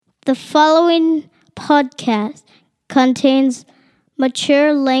The following podcast contains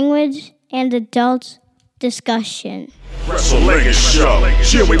mature language and adult discussion. Wrestlingus show.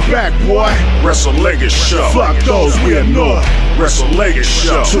 Here we back, boy. Wrestlingus show. Fuck those we ignore. Wrestlingus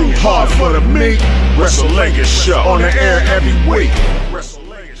show. Too hard for the meat. Wrestlingus show. On the air every week.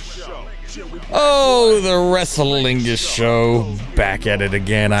 Oh, the Wrestlingus show. Back at it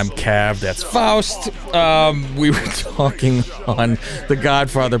again. I'm Cav. That's Faust. We were talking on the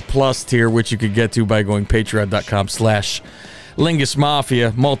Godfather Plus tier, which you could get to by going patreon.com/Lingus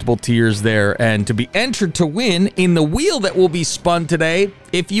Mafia. Multiple tiers there. And to be entered to win in the wheel that will be spun today,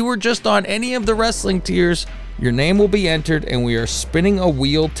 if you were just on any of the wrestling tiers, your name will be entered, and we are spinning a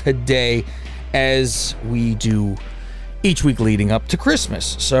wheel today as we do each week leading up to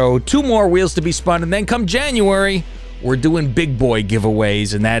Christmas. So 2 more wheels to be spun, and then come January, we're doing big boy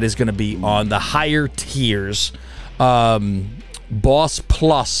giveaways, and that is going to be on the higher tiers, Boss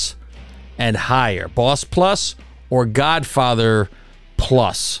Plus and higher. Boss Plus or Godfather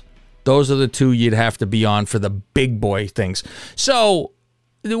Plus. Those are the 2 you'd have to be on for the big boy things. So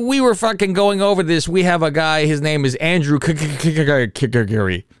we were fucking going over this. We have a guy, his name is Andrew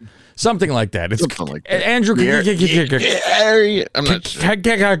Gary. Something like that. It's something like that. Andrew Gary. I'm not sure.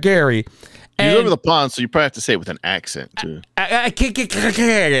 Gary. You're over the pond, so you probably have to say it with an accent, too. Is that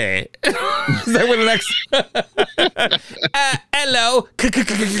with an accent? Hello,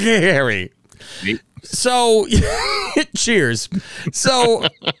 Gary. So, cheers. So,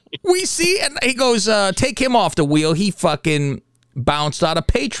 we see, and he goes, take him off the wheel. He fucking bounced out of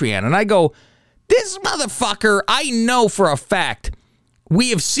Patreon. And I go, this motherfucker, I know for a fact,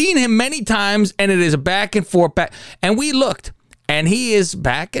 we have seen him many times, and it is a back and forth, and we looked, and he is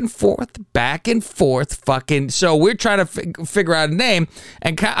back and forth, fucking. So we're trying to figure out a name,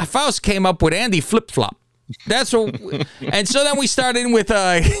 and Faust came up with Andy Flip Flop. That's what, and so then we started with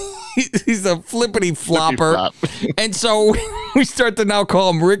he's a flippity flopper, and so we start to now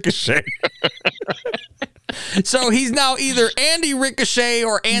call him Ricochet. So he's now either Andy Ricochet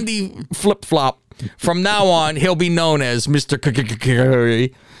or Andy Flip Flop. From now on, he'll be known as Mr.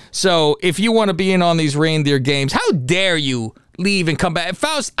 Curry. So if you want to be in on these reindeer games, how dare you leave and come back?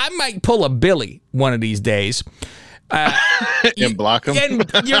 Faust, I might pull a Billy one of these days. And block him?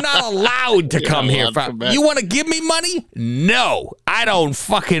 And you're not allowed to come here. You want to give me money? No, I don't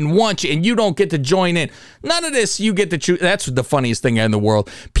fucking want you, and you don't get to join in. None of this you get to choose. That's the funniest thing in the world.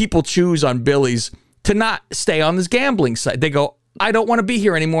 People choose on Billy's to not stay on this gambling site. They go, I don't want to be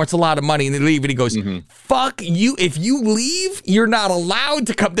here anymore. It's a lot of money. And they leave, and he goes, fuck you. If you leave, you're not allowed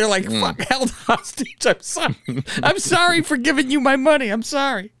to come. They're like, fuck, held hostage. I'm sorry. I'm sorry for giving you my money. I'm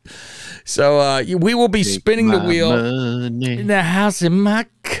sorry. So we will be spinning the wheel in the house in my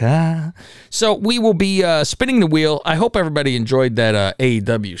car. So we will be spinning the wheel. I hope everybody enjoyed that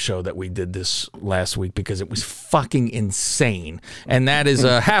AEW show that we did this last week, because it was fucking insane. And that is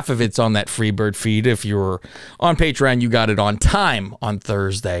half of it's on that Freebird feed. If you're on Patreon, you got it on time on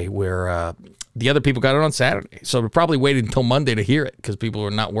Thursday, where the other people got it on Saturday. So we probably waited until Monday to hear it because people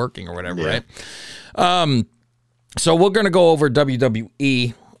were not working or whatever, right? So we're going to go over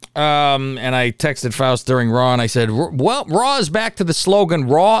WWE. And I texted Faust during Raw, and I said, well, Raw is back to the slogan,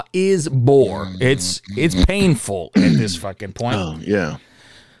 Raw is bore. It's painful at this fucking point. Oh, yeah.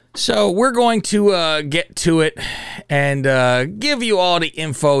 So we're going to get to it and give you all the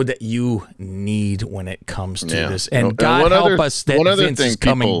info that you need when it comes to this. And God help us that Vince is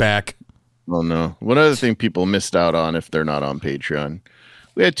coming back. Oh, no. One other thing people missed out on if they're not on Patreon,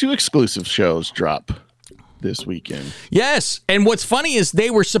 we had 2 exclusive shows drop this weekend. Yes, and what's funny is they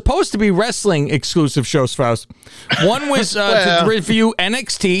were supposed to be wrestling exclusive shows, Faust. One was to review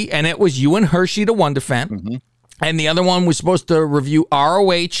NXT, and it was you and Hershey, the Wonder Fan. And the other one was supposed to review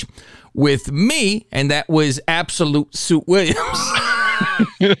ROH with me, and that was Absolute Suit Williams.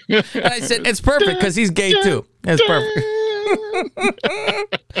 And I said, it's perfect because he's gay too. It's perfect.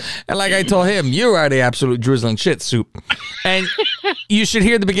 And like I told him, you are the absolute drizzling shit soup. And you should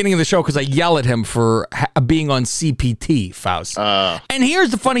hear the beginning of the show because I yell at him for being on CPT, Faust. And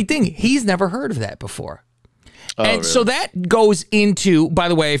here's the funny thing. He's never heard of that before. And really? So that goes into, by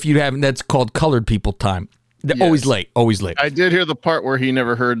the way, if you haven't, that's called colored people time. They're always late. I did hear the part where he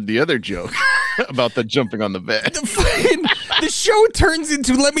never heard the other joke about the jumping on the bed. The show turns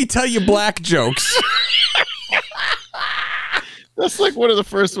into, let me tell you, black jokes. That's like one of the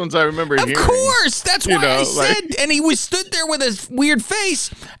first ones I remember hearing. Of course. That's why I said. And he was stood there with his weird face.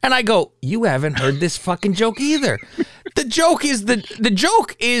 And I go, you haven't heard this fucking joke either. The joke is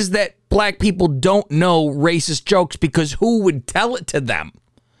that black people don't know racist jokes because who would tell it to them?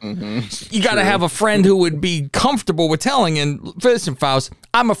 You got to have a friend who would be comfortable with telling. And listen, Faust,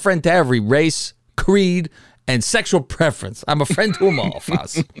 I'm a friend to every race, creed, and sexual preference. I'm a friend to them all,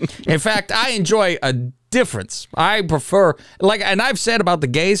 Faust. In fact, I enjoy a difference. I prefer, and I've said about the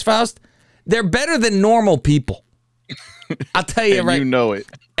gays, Faust, they're better than normal people. I'll tell you right. You know it.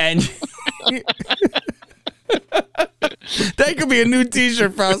 And that could be a new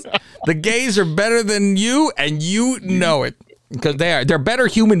T-shirt, Faust. The gays are better than you, and you know it. Because they're better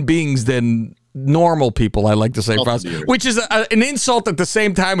human beings than normal people, I like to say, Faust, which is an insult at the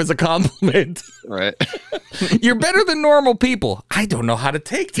same time as a compliment. Right. You're better than normal people. I don't know how to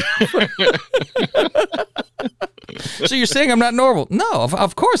take that. So you're saying I'm not normal? No,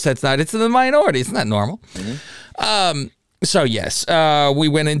 of course that's not. It's the minority. It's not normal. So yes, we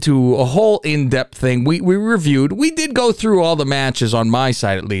went into a whole in-depth thing. We reviewed. We did go through all the matches on my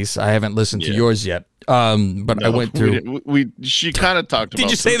side, at least. I haven't listened to yours yet. But I went through. She kind of talked about.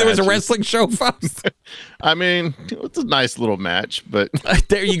 Did you say there was a wrestling show, Faust? I mean, it's a nice little match, but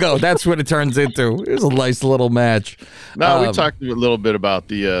there you go. That's what it turns into. It was a nice little match. No, we talked a little bit about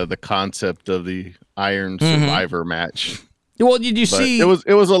the concept of the Iron Survivor match. Well, did you see? It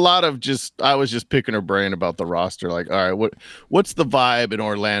was a lot of I was just picking her brain about the roster. Like, all right, what's the vibe in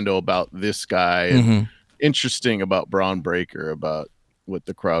Orlando about this guy? And interesting about Braun Breaker, about what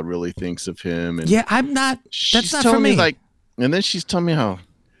the crowd really thinks of him. And yeah, I'm not. That's not for me. And then she's telling me how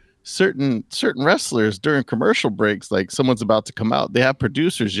certain wrestlers during commercial breaks, like someone's about to come out, they have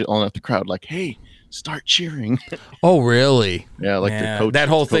producers yelling at the crowd, like, "Hey, start cheering." Oh, really? Yeah, like their coach. That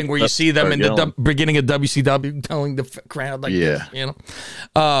whole thing where you see them in the beginning of WCW telling the crowd like this, you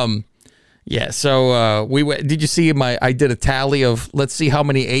know? Yeah, so we went. Did you see I did a tally of, let's see how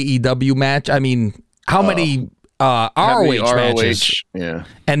many AEW how many ROH matches. Yeah.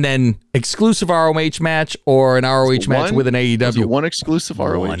 And then exclusive ROH match or an ROH match with an AEW. One exclusive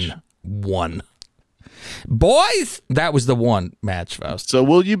ROH. One. Boys, that was the one match, Faust. So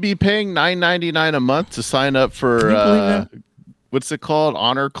will you be paying $9.99 a month to sign up for what's it called?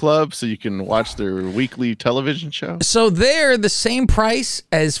 Honor Club, so you can watch their weekly television show? So they're the same price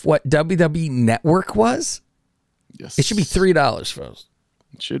as what WWE Network was? Yes. It should be $3, Faust.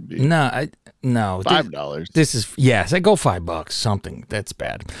 It should be. No. $5. This is, yes, I go $5, something. That's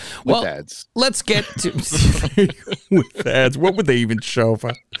bad. With ads. Let's get to with ads. What would they even show?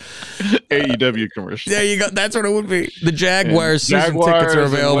 AEW commercials. There you go. That's what it would be. The Jaguars season tickets are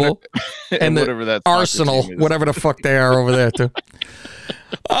available. And whatever the Arsenal, whatever the fuck they are over there, too.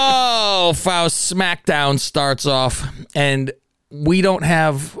 Oh, Faust, SmackDown starts off, and we don't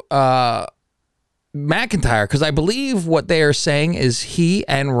have McIntyre, because I believe what they are saying is he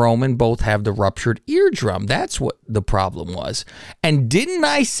and Roman both have the ruptured eardrum. That's what the problem was. And didn't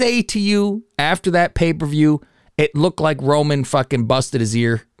I say to you after that pay-per-view, it looked like Roman fucking busted his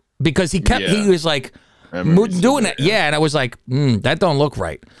ear? Because he was like doing that. Yeah, and I was like, that don't look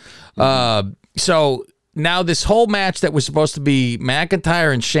right. So now this whole match that was supposed to be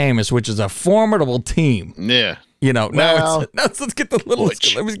McIntyre and Sheamus, which is a formidable team. Yeah. You know, now let's get the little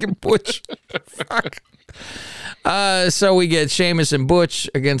Butch. Let me get Butch. Fuck. So we get Sheamus and Butch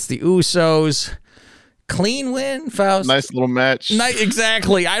against the Usos. Clean win, Faust. Nice little match.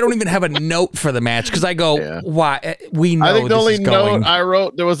 Exactly. I don't even have a note for the match because I go, why? We know. I think the only note I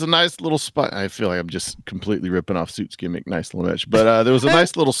wrote, there was a nice little spot. I feel like I'm just completely ripping off Suit's gimmick. Nice little match, but there was a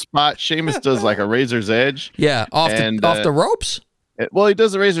nice little spot. Sheamus does like a razor's edge. Yeah, off the ropes. Well, he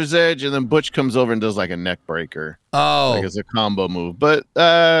does the razor's edge, and then Butch comes over and does like a neck breaker. Oh, like it's a combo move. But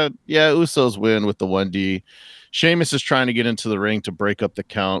Usos win with the 1D. Sheamus is trying to get into the ring to break up the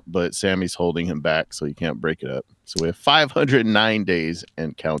count, but Sammy's holding him back, so he can't break it up. So we have 509 days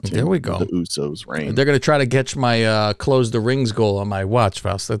and counting. There we go. The Usos reign. They're going to try to catch my close the rings goal on my watch,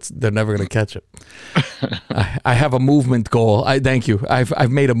 Faust. They're never going to catch it. I have a movement goal. Thank you.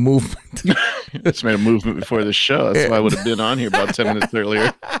 I've made a movement. Just made a movement before the show. That's why I would have been on here about 10 minutes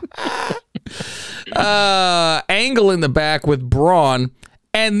earlier. Angle in the back with Braun.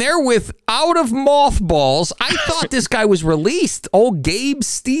 And they're out of mothballs. I thought this guy was released. Old Gabe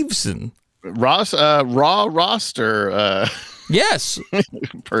Steveson. Raw roster. Yes.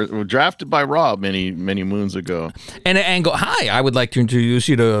 Drafted by Raw many moons ago. And Angle, hi, I would like to introduce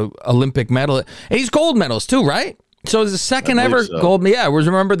you to Olympic medalist. And he's gold medalist too, right? So it's the second ever gold. Yeah,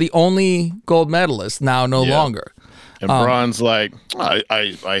 remember the only gold medalist, now no longer. And Braun's like,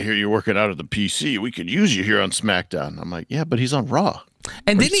 I hear you're working out of the PC. We could use you here on SmackDown. I'm like, yeah, but he's on Raw.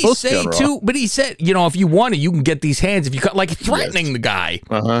 And didn't he say too? But he said, if you want it, you can get these hands. If you cut, like threatening the guy,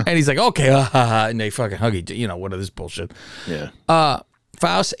 and he's like, okay, and they fucking hug each. What is this bullshit? Yeah.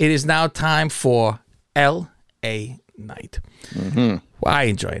 Faust, it is now time for L.A. Knight. Well, I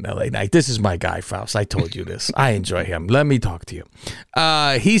enjoy an LA Knight. This is my guy, Faust. I told you this. I enjoy him. Let me talk to you.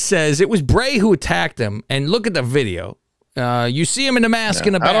 He says it was Bray who attacked him. And look at the video. You see him in the mask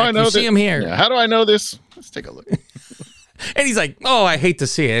in the back. How do I know see him here. Yeah. How do I know this? Let's take a look. And he's like, oh, I hate to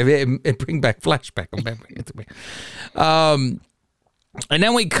see it. It bring back flashback. And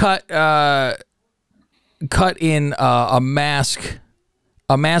then we cut in a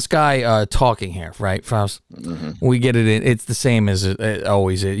mask guy talking here, right, Faust? We get it in. It's the same as it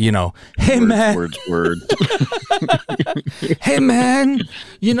always is, you know. Hey, man. Word. Hey, man.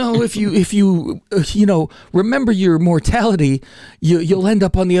 You know, if you remember your mortality, you'll end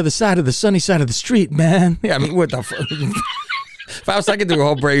up on the other side of the sunny side of the street, man. Yeah, I mean, what the fuck? Faust, I can do a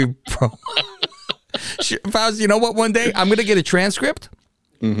whole Brave promo. Faust, you know what? One day I'm gonna get a transcript.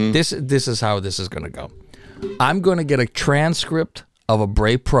 This is how this is gonna go. I'm gonna get a transcript of a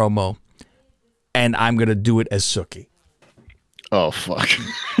Brave promo, and I'm gonna do it as Suki. Oh fuck!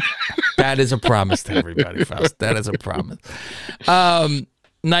 That is a promise to everybody, Faust. That is a promise.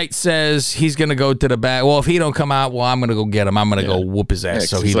 Knight says he's gonna go to the back. Well, if he don't come out, well, I'm gonna go get him. I'm gonna go whoop his ass.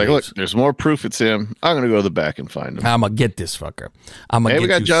 So he's like, look, there's more proof it's him. I'm gonna go to the back and find him. I'm gonna get this fucker. Hey, we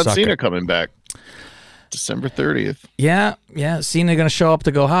got John Cena coming back, December 30th. Yeah. Cena gonna show up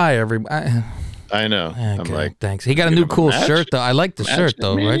to go hi. I know. Okay, I'm like, thanks. He got a new cool shirt though. I like the shirt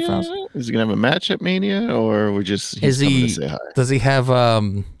though, right, Faust? Is he gonna have a match at Mania, or we just coming to say hi? Does he have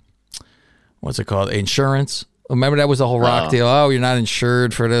what's it called? Insurance? Remember that was the whole Rock deal. Oh, you're not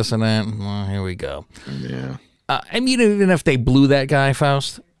insured for this and that. Well, here we go. Yeah. I mean, even if they blew that guy,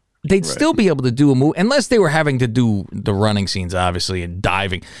 Faust, they'd still be able to do a move, unless they were having to do the running scenes, obviously, and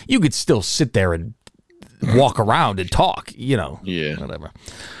diving. You could still sit there and walk around and talk, you know. Yeah. Whatever.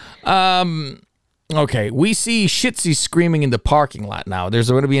 Okay, we see Shitzy screaming in the parking lot now. There's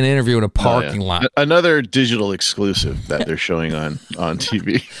going to be an interview in a parking lot. Another digital exclusive that they're showing on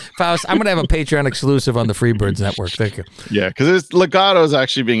TV. Faust, I'm going to have a Patreon exclusive on the Freebirds Network. Thank you. Yeah, because Legato's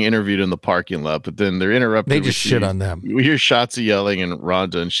actually being interviewed in the parking lot, but then they're interrupted. They just shit on them. We hear Shotzi yelling, and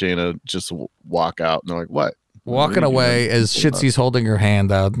Rhonda and Shayna just walk out, and they're like, what? Walking away as Shitzy's holding her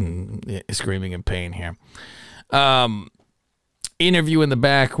hand out and screaming in pain here. Interview in the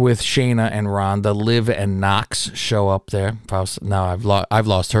back with Shayna and Rhonda. Liv and Knox show up there. Now I've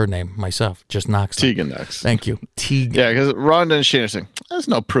lost her name myself. Just Knox. Tegan Knox. Thank you. Tegan. Yeah, because Rhonda and Shayna are saying, there's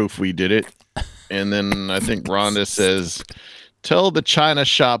no proof we did it. And then I think Rhonda says, tell the China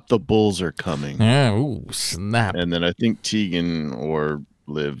shop the bulls are coming. Yeah, ooh, snap. And then I think Tegan or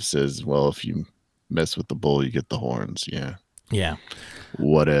Liv says, well, if you mess with the bull, you get the horns. Yeah. Yeah.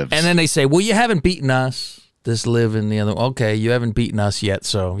 Whatever. And then they say, well, you haven't beaten us. This Liv and the other. Okay, you haven't beaten us yet,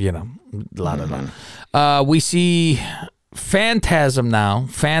 so, you know, we see Phantasm now.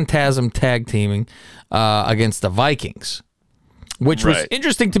 Phantasm tag teaming against the Vikings, which was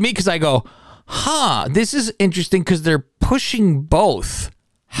interesting to me because I go, this is interesting because they're pushing both.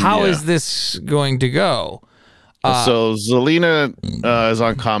 How is this going to go? So Zelina is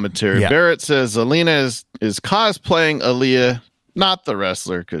on commentary. Yeah. Barrett says Zelina is cosplaying Aaliyah, not the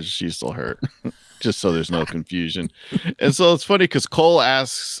wrestler, because she's still hurt. Just so there's no confusion. And so it's funny because Cole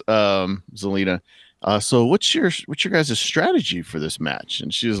asks Zelina, so what's your guys' strategy for this match?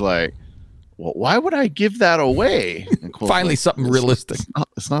 And she's like, well, why would I give that away? And Cole's finally, like, something realistic.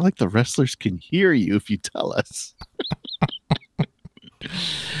 It's not like the wrestlers can hear you if you tell us.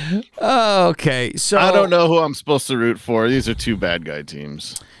 Okay, so I don't know who I'm supposed to root for. These are two bad guy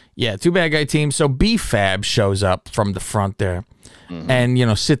teams. Yeah, two bad guy teams. So B-Fab shows up from the front there. And, you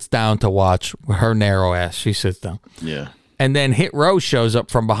know, sits down to watch her narrow ass. She sits down. Yeah. And then Hit Row shows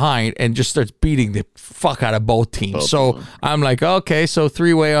up from behind and just starts beating the fuck out of both teams. So I'm like, okay, so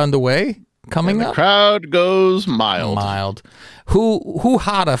three-way on the way coming up. The crowd goes mild. Who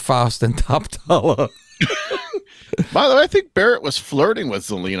hotter, Faust, and Top Dollar? By the way, I think Barrett was flirting with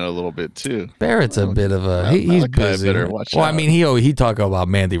Zelina a little bit too. Barrett's a bit of a he's busy. Well, I mean, he talk about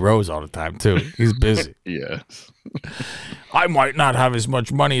Mandy Rose all the time too. He's busy. Yeah. I might not have as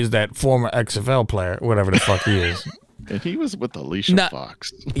much money as that former XFL player, whatever the fuck he is. And he was with Alicia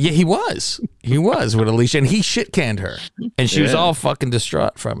Fox. Yeah, he was. He was with Alicia, and he shit canned her, and she was all fucking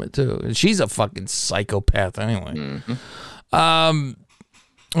distraught from it too. And she's a fucking psychopath anyway.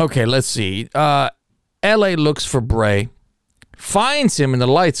 Okay, let's see. L.A. looks for Bray, finds him, and the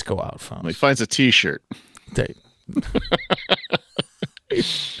lights go out. He finds a T-shirt.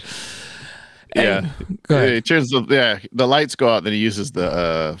 Yeah. Go ahead. It turns the lights go out. Then he uses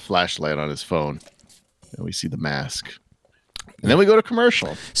the flashlight on his phone, and we see the mask. And then we go to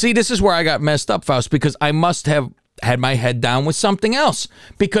commercial. See, this is where I got messed up, Faust, because I must have had my head down with something else.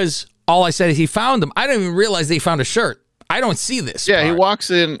 Because all I said is he found them. I didn't even realize they found a shirt. I don't see this. Yeah, he part.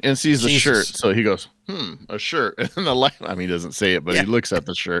 walks in and sees the Jesus. shirt. So he goes, a shirt. And then the light, I mean, he doesn't say it, but he looks at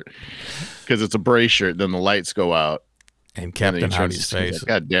the shirt because it's a Bray shirt. Then the lights go out. And Captain Howdy's face. Like,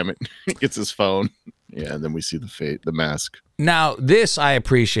 God damn it. He gets his phone. Yeah, and then we see the mask. Now, this I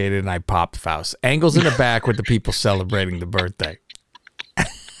appreciated, and I popped Faust. Angle's in the back with the people celebrating the birthday.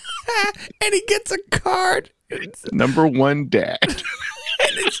 And he gets a card. Number one dad.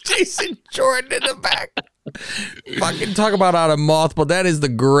 And it's Jason Jordan in the back. Fucking talk about out of mothball. That is the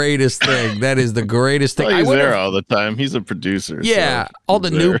greatest thing. That is the greatest thing. Well, he's there all the time. He's a producer. Yeah. So all the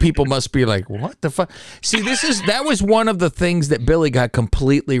new people must be like, what the fuck? See, that was one of the things that Billy got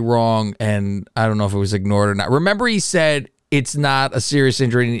completely wrong, and I don't know if it was ignored or not. Remember he said it's not a serious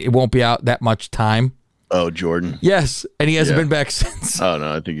injury and it won't be out that much time? Oh, Jordan. Yes, and he hasn't been back since. Oh,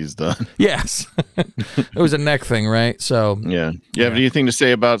 no, I think he's done. Yes. It was a neck thing, right? So yeah. You have anything to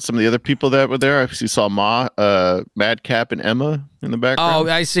say about some of the other people that were there? I saw Madcap and Emma in the background.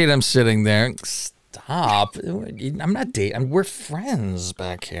 Oh, I see them sitting there. Stop. I'm not dating. We're friends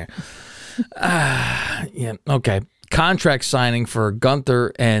back here. Yeah, okay. Contract signing for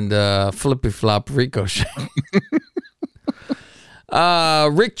Gunther and Flippy Flop Ricochet.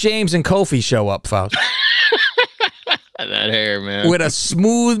 Rick James and Kofi show up, Faust. That hair, man. With a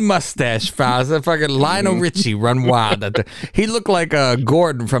smooth mustache, Faust. That fucking Lionel Richie run wild. He looked like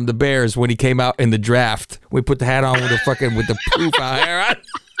Gordon from the Bears when he came out in the draft. We put the hat on with the poof out hair on.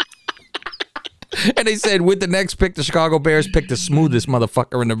 And they said, with the next pick, the Chicago Bears picked the smoothest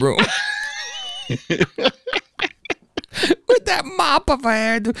motherfucker in the room. With that mop of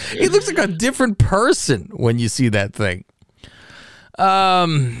hair. Dude. He looks like a different person when you see that thing.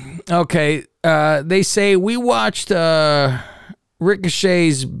 Okay. They say we watched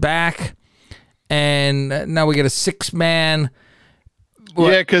Ricochet's back, and now we get a 6-man.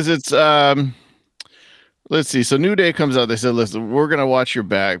 Yeah, because it's let's see. So New Day comes out. They said, "Listen, we're gonna watch your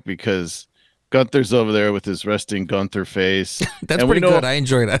back because Gunther's over there with his resting Gunther face." That's pretty good. I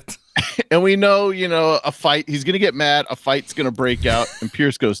enjoy that. And we know, a fight. He's gonna get mad. A fight's gonna break out. And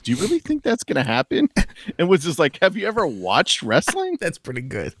Pierce goes, "Do you really think that's gonna happen?" And was just like, "Have you ever watched wrestling?" That's pretty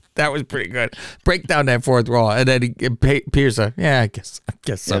good. That was pretty good. Break down that fourth wall, and then Pierce, yeah, I guess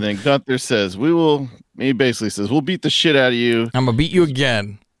so. And then Gunther says, He basically says, "We'll beat the shit out of you. I'm gonna beat you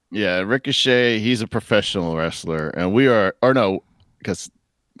again." Yeah, Ricochet. He's a professional wrestler, and because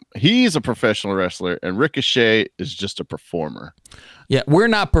he's a professional wrestler, and Ricochet is just a performer. Yeah, we're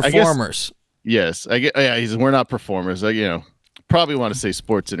not performers. Yes, we're not performers. Probably want to say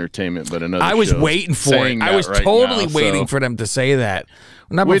sports entertainment, but another. I was waiting for it. I was totally waiting for them to say that.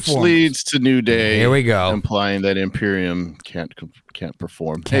 Which leads to New Day. Here we go, implying that Imperium can't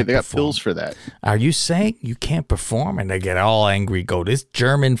perform. Hey, they got pills for that. Are you saying you can't perform? And they get all angry. Go, this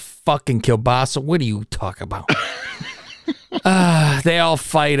German fucking kielbasa. What are you talking about? They all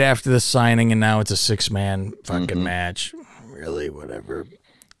fight after the signing, and now it's a 6-man fucking match. Really, whatever.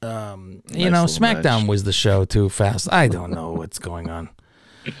 SmackDown match. was the show too fast. I don't know what's going on.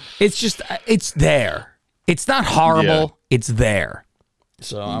 It's just, it's there. It's not horrible. Yeah. It's there.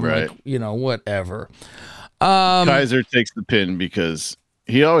 So I'm like, whatever. Kaiser takes the pin because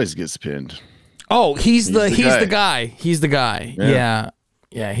he always gets pinned. Oh, he's the guy. He's the guy.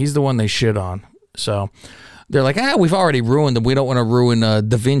 Yeah. He's the one they shit on. So they're like, we've already ruined them. We don't want to ruin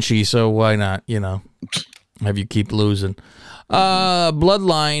Da Vinci, so why not? Have you keep losing.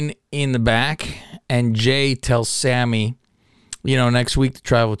 Bloodline in the back, and Jay tells Sammy, next week the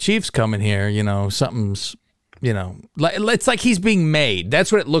Tribal Chief's coming here. Something's, it's like he's being made.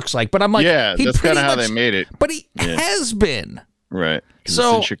 That's what it looks like. But I'm like, yeah, that's kind of how they made it. But he has been. Right.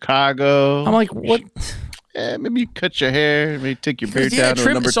 So it's in Chicago. I'm like, what? Maybe you cut your hair, maybe take your beard down to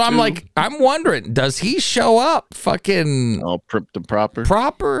a number 2. I'm like, I'm wondering, does he show up fucking all pripped and proper?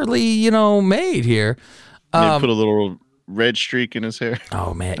 Properly, made here. They put a little red streak in his hair.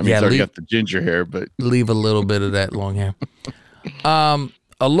 Oh man, he's already got the ginger hair, but leave a little bit of that long hair.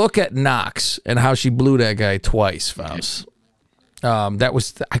 A look at Knox and how she blew that guy twice, Faust. That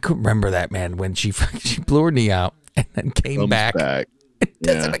was I couldn't remember that, man, when she blew her knee out and then came back. And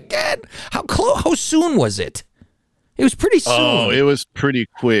does it again. How soon was it? It was pretty soon. Oh, it was pretty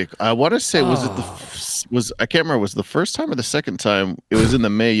quick. I want to say I can't remember, was it the first time or the second time? It was in the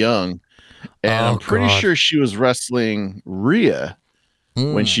Mae Young. And I'm pretty sure she was wrestling Rhea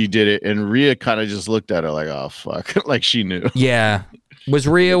when she did it. And Rhea kind of just looked at her like, oh, fuck. Like she knew. Yeah. Was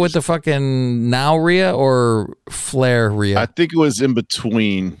Rhea with the fucking now Rhea or Flair Rhea? I think it was in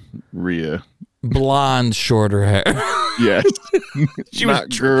between Rhea. Blonde, shorter hair. Yes. She was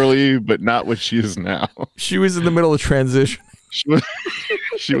girly, but not what she is now. She was in the middle of transition.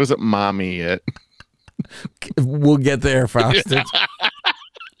 She wasn't mommy yet. We'll get there, Faust.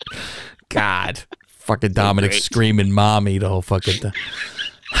 God. Fucking Dominic screaming mommy the whole fucking time.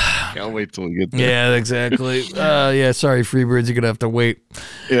 Can't wait till we get there. Yeah, exactly. Yeah, sorry, Freebirds, you're going to have to wait.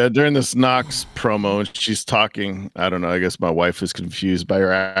 Yeah, during this Knox promo, she's talking. I don't know. I guess my wife is confused by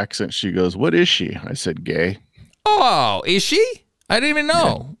her accent. She goes, "What is she?" I said, "Gay." Oh, is she? I didn't even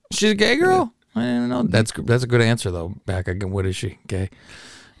know. Yeah. She's a gay girl? I didn't know. That's a good answer, though. Back again, what is she? Gay.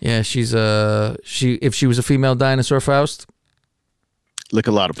 Yeah, she's if she was a female dinosaur, Faust. Lick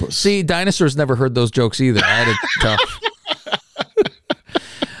a lot of puss. See, dinosaurs never heard those jokes either. I had it tough.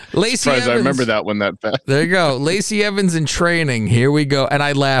 Lacey Evans. I remember that one that fast. There you go. Lacey Evans in training. Here we go. And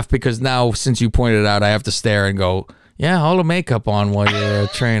I laugh because now, since you pointed it out, I have to stare and go, yeah, all the makeup on while you're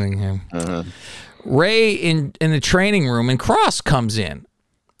training him. Uh-huh. Ray in the training room, and Cross comes in.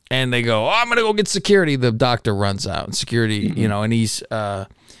 And they go, I'm going to go get security. The doctor runs out. And security, and he's...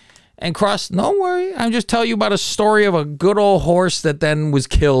 And Cross, don't worry. I'm just telling you about a story of a good old horse that then was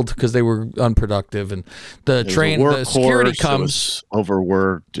killed because they were unproductive. And the security comes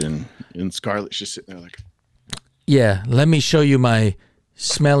overworked, and Scarlett's just sitting there like, yeah, let me show you my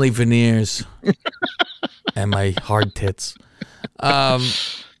smelly veneers and my hard tits.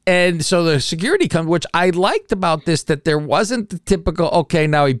 And so the security comes, which I liked about this, that there wasn't the typical, okay,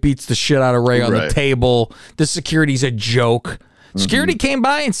 now he beats the shit out of Ray on the table. The security's a joke. Security came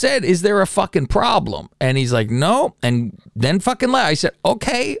by and said, is there a fucking problem? And he's like, no. And then fucking left. I said,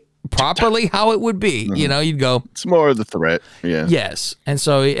 okay, properly how it would be. You'd go. It's more of the threat. Yeah. Yes. And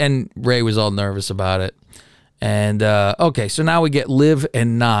so, and Ray was all nervous about it. And, okay, so now we get Liv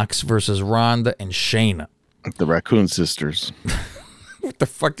and Knox versus Rhonda and Shayna. The Raccoon Sisters. The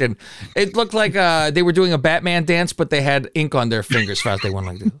fucking, it looked like they were doing a Batman dance, but they had ink on their fingers. Fast, they went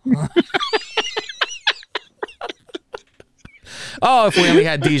like this. Oh, if we only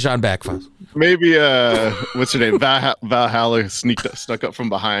had Dijon back, folks. Maybe, what's her name? Valhalla snuck up from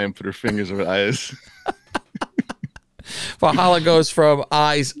behind, put her fingers over her eyes. Valhalla goes from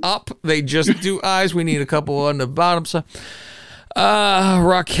eyes up. They just do eyes. We need a couple on the bottom side.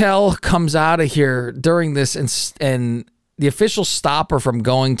 Raquel comes out of here during this, and the officials stop her from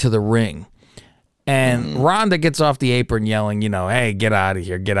going to the ring. And Rhonda gets off the apron yelling, hey, get out of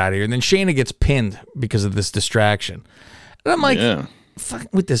here, get out of here. And then Shayna gets pinned because of this distraction. And I'm like, fuck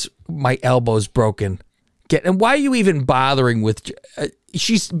with this, my elbow's broken. And why are you even bothering with,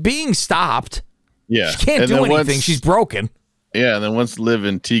 she's being stopped. Yeah. She can't do anything. She's broken. Yeah, and then once Liv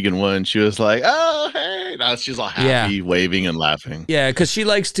and Tegan won, she was like, oh, hey. Now she's all happy, waving and laughing. Yeah, because she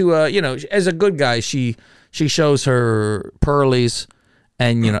likes to, as a good guy, she shows her pearlies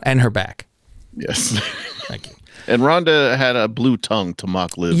and, and her back. Yes. Thank you. And Rhonda had a blue tongue to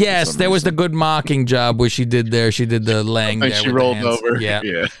mock Liv. Yes, there was the good mocking job where she did there. She did the laying there. She rolled over.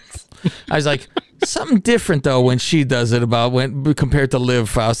 Yeah. I was like, something different though when she does it compared to Liv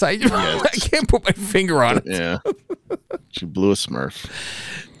Faust. I can't put my finger on it. Yeah. She blew a Smurf.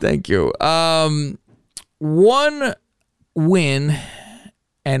 Thank you. One win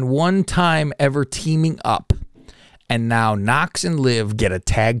and one time ever teaming up. And now Knox and Liv get a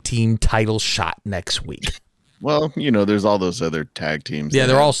tag team title shot next week. Well, there's all those other tag teams. Yeah,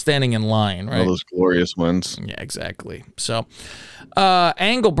 they're all standing in line, right? All those glorious ones. Yeah, exactly. So,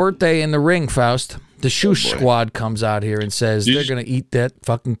 Angle birthday in the ring, Faust. The Shoosh Squad comes out here and says they're going to eat that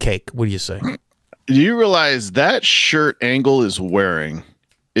fucking cake. What do you say? Do you realize that shirt Angle is wearing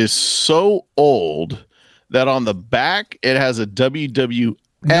is so old that on the back it has a WWF.com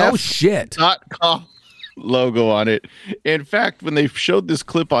logo on it. In fact, when they showed this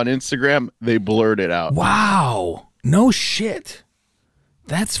clip on Instagram, they blurred it out. Wow. No shit.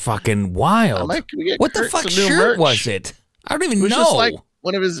 That's fucking wild. What the fuck shirt was it? I don't even know. It was just like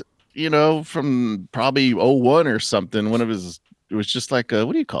one of his, from probably 01 or something. It was just like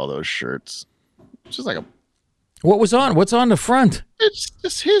what do you call those shirts? It's just like a. What was on? What's on the front? It's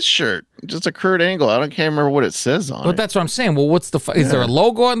just his shirt. Just a Kurt Angle. can't remember what it says on it. But that's what I'm saying. Well, what's is there a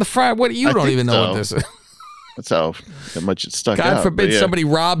logo on the front? What you don't even know what this is. That's how much it stuck out. God forbid somebody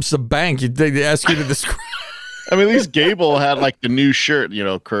robs the bank. They ask you to describe. I mean, at least Gable had like the new shirt,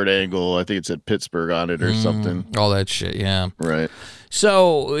 Kurt Angle. I think it said Pittsburgh on it or something. All that shit, yeah. Right.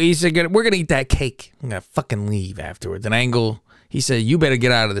 So he said, we're going to eat that cake. I'm going to fucking leave afterwards. And Angle, he said, you better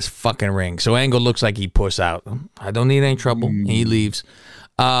get out of this fucking ring. So Angle looks like he puss out. I don't need any trouble. He leaves.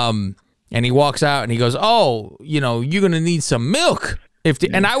 And he walks out and he goes, oh, you're going to need some milk.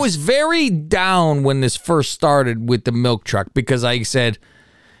 And I was very down when this first started with the milk truck because I said,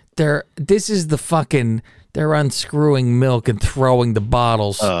 this is the fucking, they're unscrewing milk and throwing the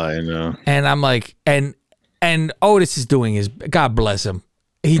bottles. Oh, I know. And I'm like, and Otis is doing God bless him.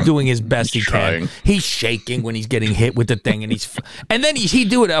 He's doing his best he trying. can. He's shaking when he's getting hit with the thing, and then he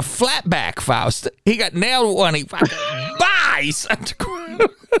do it a flat back, Faust. He got nailed one. He fucking buys,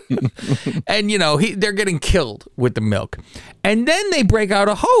 and they're getting killed with the milk, and then they break out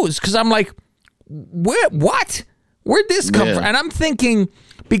a hose because I'm like, what? Where'd this come from? And I'm thinking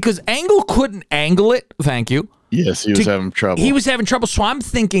because Angle couldn't angle it. Thank you. Yes, he was having trouble. He was having trouble, so I'm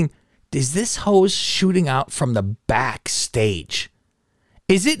thinking, is this hose shooting out from the backstage?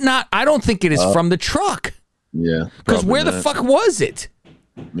 Is it not? I don't think it is from the truck. Yeah. Because where the fuck was it?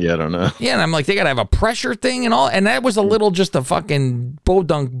 Yeah, I don't know. Yeah, and I'm like, they got to have a pressure thing and all. And that was a little just a fucking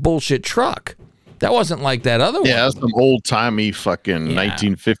bodunk bullshit truck. That wasn't like that other one. Yeah, that's some old-timey fucking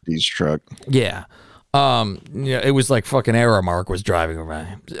 1950s truck. Yeah. It was like fucking Aramark was driving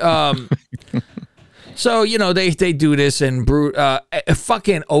around. So, they do this, and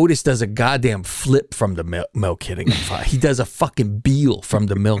fucking Otis does a goddamn flip from the milk hitting him. He does a fucking Beal from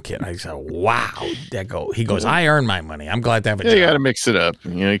the milk hit. I said, wow. He goes, I earned my money. I'm glad to have a job. You got to mix it up.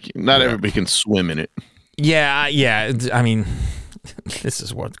 Not everybody can swim in it. Yeah. I mean, this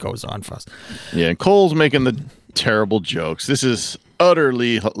is what goes on for us. Yeah, and Cole's making the terrible jokes. This is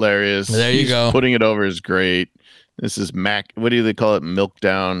utterly hilarious. There you go. Putting it over is great. This is what do they call it? Milk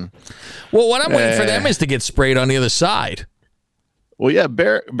down. Well, what I'm waiting for them is to get sprayed on the other side. Well, yeah,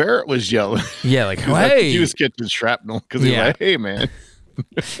 Barrett was yelling. Yeah, like, hey. hey. He was catching shrapnel because he was like, hey, man.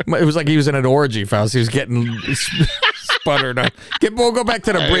 It was like he was in an orgy, Faust. He was getting sputtered on. We'll go back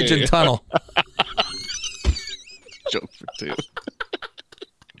to the bridge and tunnel. Joke for two.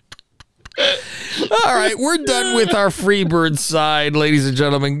 All right, we're done with our Freebird side, ladies and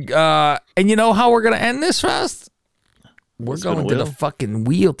gentlemen. And you know how we're going to end this, Faust? We're going to the fucking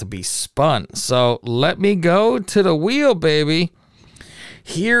wheel to be spun. So let me go to the wheel, baby.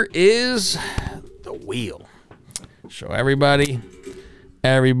 Here is the wheel. Show everybody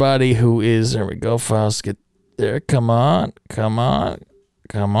who is, there we go, Faust, get there. Come on.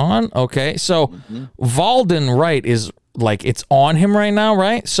 Okay, so Valden Wright is like, it's on him right now,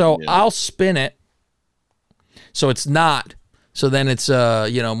 right? So I'll spin it. So it's not. So then it's,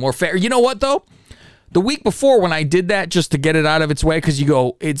 more fair. You know what, though? The week before when I did that just to get it out of its way, because you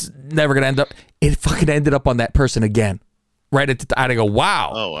go, it's never going to end up, it fucking ended up on that person again. Right at the I go,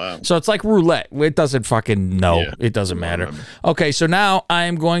 wow. Oh, wow. So it's like roulette. It doesn't fucking know. Yeah, it doesn't matter. Okay, so now I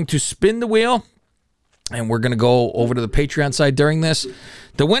am going to spin the wheel, and we're going to go over to the Patreon side during this.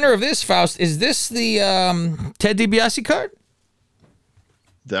 The winner of this, Faust, is this the Ted DiBiase card?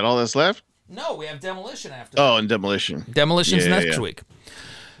 Is that all that's left? No, we have Demolition after. Oh, and Demolition. Demolition's next week.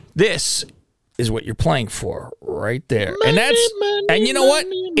 This is what you're playing for right there. And you know what?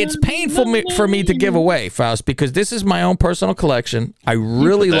 It's painful for me to give away, Faust, because this is my own personal collection. I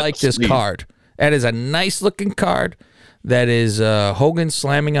really like this card. That is a nice looking card. That is Hogan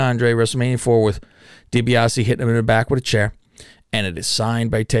slamming Andre, WrestleMania 4 with DiBiase hitting him in the back with a chair. And it is signed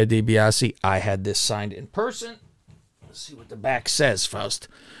by Ted DiBiase. I had this signed in person. Let's see what the back says, Faust.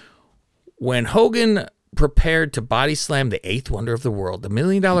 When Hogan prepared to body slam the eighth wonder of the world, the $1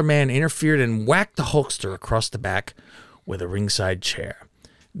 Million Man interfered and whacked the Hulkster across the back with a ringside chair.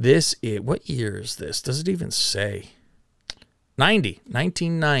 What year is this? Does it even say?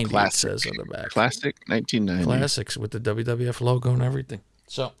 1990. Classic. It says on the back. Classic 1990. Classics with the WWF logo and everything.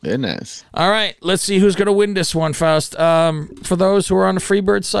 So, very nice. All right, let's see who's going to win this one, Faust. For those who are on the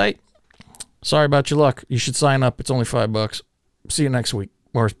Freebird site, sorry about your luck. You should sign up. It's only $5. See you next week.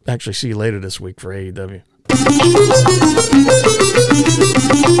 Or actually, see you later this week for AEW.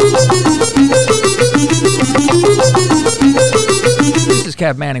 This is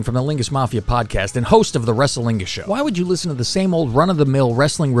Cav Manning from the Lingus Mafia podcast and host of the Wrestlingus Show. Why would you listen to the same old run-of-the-mill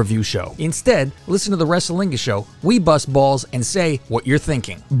wrestling review show? Instead, listen to the Wrestlingus Show. We bust balls and say what you're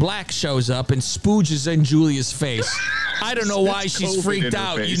thinking. Black shows up and spooges in Julia's face. I don't know why she's freaked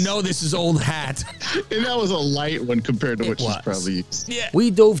out. You know this is old hat. And that was a light one compared to what she's probably used. Yeah. We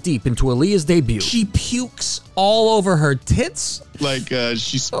dove deep into Aaliyah's debut. She pukes all over her tits. Like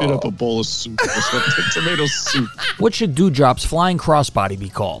she spit up a bowl of soup or something. Tomato soup. What should Dewdrop's flying crossbody be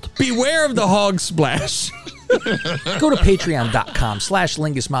called? Beware of the hog splash. Go to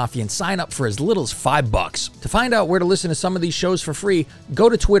patreon.com/LingusMafia and sign up for as little as $5. To find out where to listen to some of these shows for free, go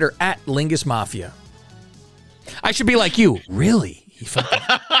to Twitter @LingusMafia. I should be like you. Really?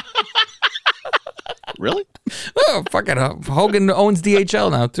 Really? Oh, fucking Hogan owns DHL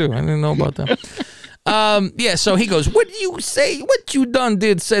now, too. I didn't know about that. Yeah, so he goes, what do you say? What you done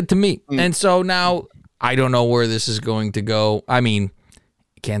said to me. And so now I don't know where this is going to go. I mean,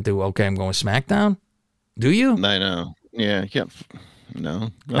 you can't do, okay, I'm going SmackDown. Do you? I know. Yeah, I can't.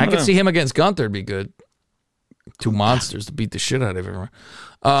 No. I could see him against Gunther would be good. two monsters to beat the shit out of everyone.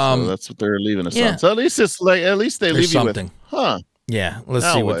 So that's what they're leaving us on. So at least it's like, at least they leave something. You with, huh? Yeah, let's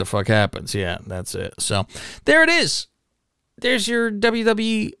now see what the fuck happens. Yeah, that's it. So there it is. There's your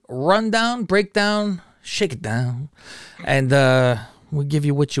WWE rundown, breakdown, shake it down. And we'll give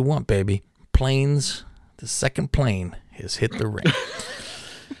you what you want, baby. Planes, the second plane has hit the ring.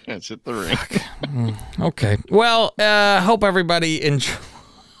 It's hit the ring. Okay. Well, hope everybody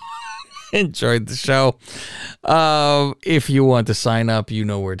enjoyed the show. If you want to sign up, you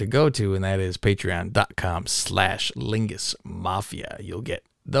know where to go to, and that is patreon.com/Lingus Mafia. You'll get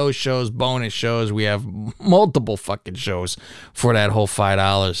those shows, bonus shows. We have multiple fucking shows for that whole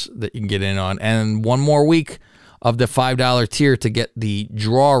 $5 that you can get in on. And one more week of the $5 tier to get the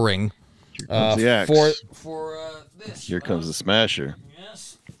drawing for this. Here comes the Smasher.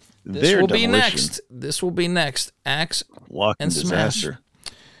 Yes. This will be next. Axe Walking and disaster. Smash.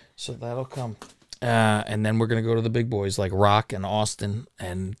 So that'll come. And then we're going to go to the big boys like Rock and Austin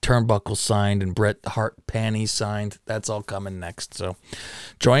and Turnbuckle signed and Bret Hart panties signed. That's all coming next. So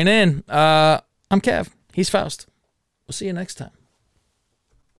join in. I'm Kev. He's Faust. We'll see you next time.